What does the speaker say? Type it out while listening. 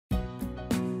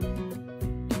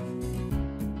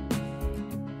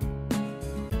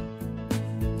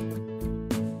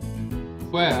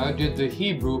Where did the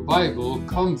Hebrew Bible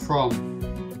come from?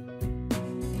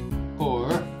 Or,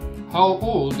 how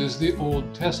old is the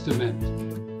Old Testament?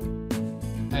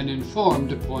 An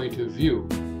informed point of view.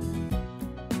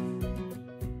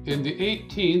 In the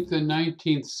 18th and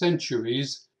 19th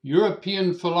centuries,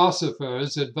 European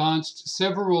philosophers advanced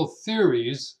several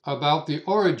theories about the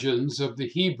origins of the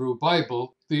Hebrew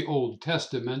Bible, the Old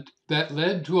Testament, that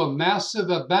led to a massive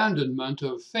abandonment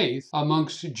of faith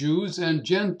amongst Jews and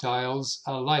Gentiles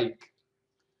alike.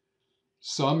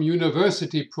 Some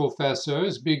university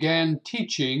professors began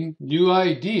teaching new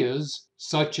ideas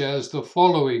such as the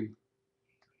following.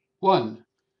 1.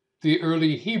 The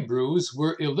early Hebrews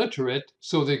were illiterate,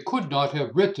 so they could not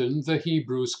have written the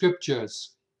Hebrew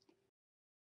Scriptures.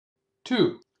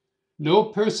 2. No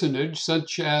personage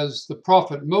such as the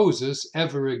prophet Moses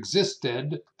ever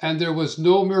existed, and there was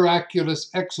no miraculous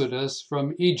exodus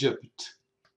from Egypt.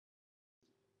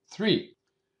 3.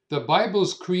 The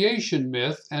Bible's creation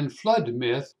myth and flood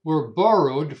myth were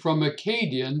borrowed from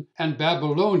Akkadian and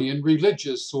Babylonian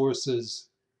religious sources.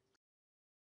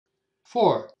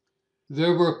 4.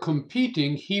 There were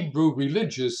competing Hebrew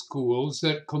religious schools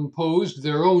that composed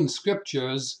their own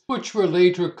scriptures, which were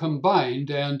later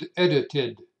combined and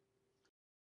edited.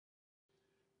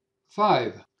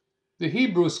 5. The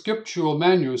Hebrew scriptural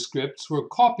manuscripts were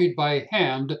copied by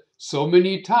hand so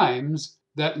many times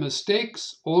that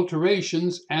mistakes,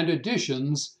 alterations, and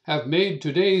additions have made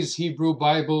today's Hebrew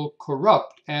Bible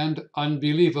corrupt and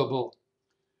unbelievable.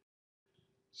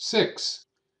 6.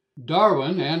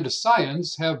 Darwin and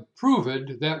science have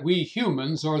proven that we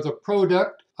humans are the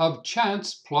product of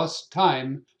chance plus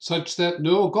time, such that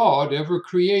no God ever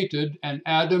created an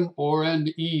Adam or an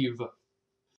Eve.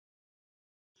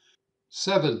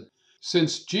 7.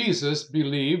 Since Jesus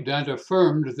believed and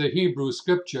affirmed the Hebrew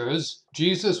Scriptures,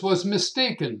 Jesus was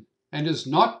mistaken and is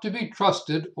not to be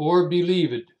trusted or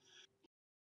believed.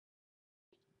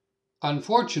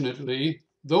 Unfortunately,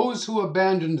 those who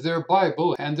abandoned their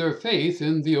Bible and their faith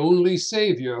in the only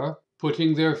Savior,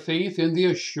 putting their faith in the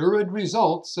assured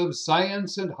results of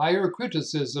science and higher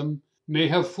criticism, may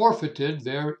have forfeited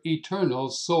their eternal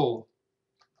soul.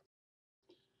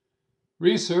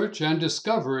 Research and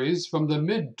discoveries from the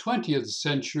mid-20th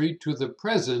century to the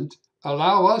present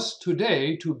allow us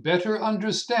today to better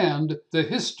understand the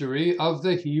history of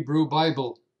the Hebrew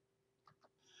Bible.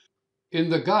 In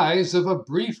the guise of a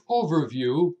brief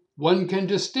overview, one can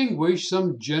distinguish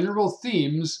some general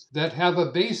themes that have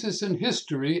a basis in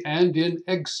history and in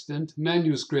extant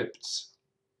manuscripts.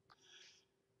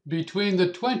 Between the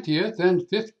 20th and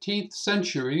 15th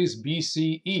centuries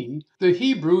BCE, the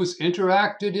Hebrews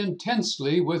interacted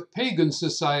intensely with pagan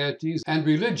societies and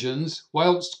religions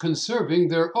whilst conserving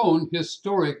their own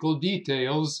historical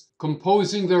details,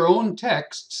 composing their own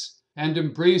texts, and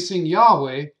embracing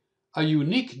Yahweh, a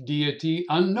unique deity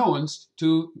unknown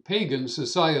to pagan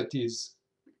societies.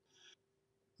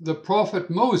 The prophet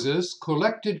Moses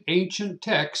collected ancient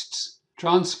texts,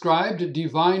 transcribed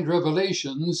divine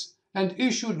revelations, and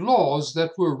issued laws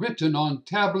that were written on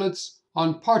tablets,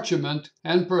 on parchment,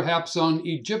 and perhaps on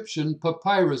Egyptian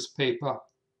papyrus paper.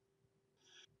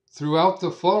 Throughout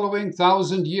the following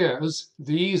 1,000 years,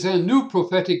 these and new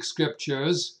prophetic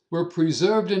scriptures were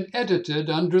preserved and edited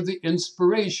under the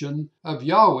inspiration of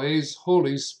Yahweh's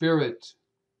Holy Spirit.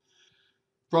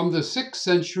 From the 6th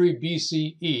century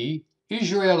BCE,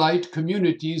 Israelite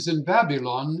communities in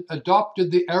Babylon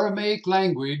adopted the Aramaic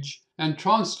language and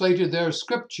translated their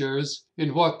scriptures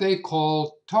in what they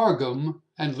call Targum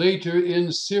and later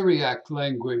in Syriac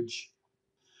language.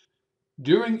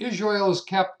 During Israel's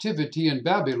captivity in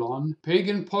Babylon,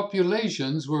 pagan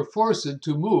populations were forced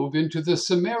to move into the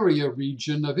Samaria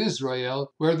region of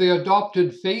Israel, where they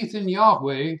adopted faith in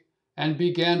Yahweh and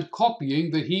began copying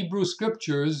the Hebrew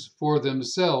scriptures for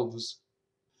themselves.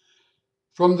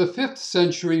 From the 5th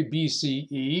century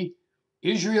BCE,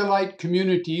 Israelite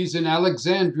communities in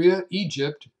Alexandria,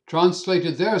 Egypt,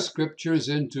 translated their scriptures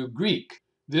into Greek.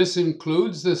 This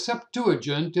includes the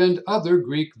Septuagint and other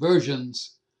Greek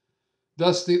versions.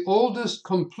 Thus, the oldest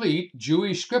complete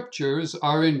Jewish scriptures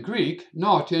are in Greek,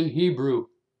 not in Hebrew.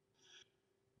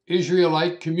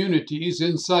 Israelite communities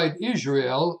inside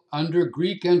Israel, under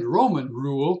Greek and Roman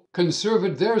rule,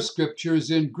 conserved their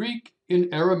scriptures in Greek,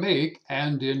 in Aramaic,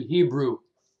 and in Hebrew.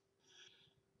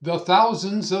 The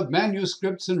thousands of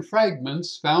manuscripts and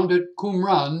fragments found at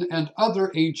Qumran and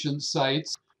other ancient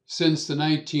sites since the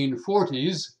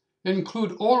 1940s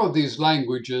include all of these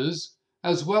languages,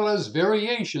 as well as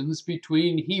variations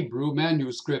between Hebrew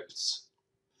manuscripts.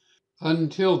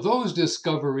 Until those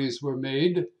discoveries were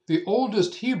made, the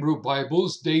oldest Hebrew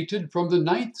Bibles dated from the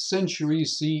 9th century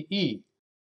CE.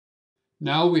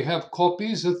 Now we have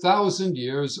copies 1,000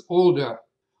 years older.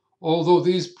 Although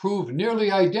these prove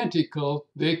nearly identical,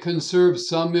 they conserve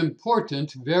some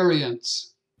important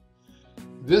variants.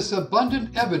 This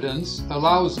abundant evidence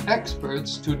allows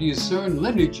experts to discern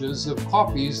lineages of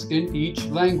copies in each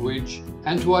language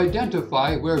and to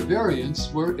identify where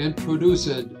variants were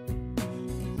introduced.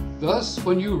 Thus,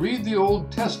 when you read the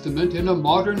Old Testament in a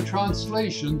modern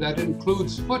translation that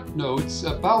includes footnotes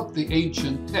about the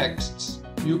ancient texts,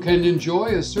 you can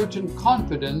enjoy a certain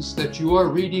confidence that you are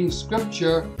reading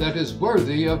scripture that is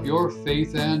worthy of your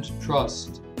faith and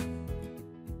trust.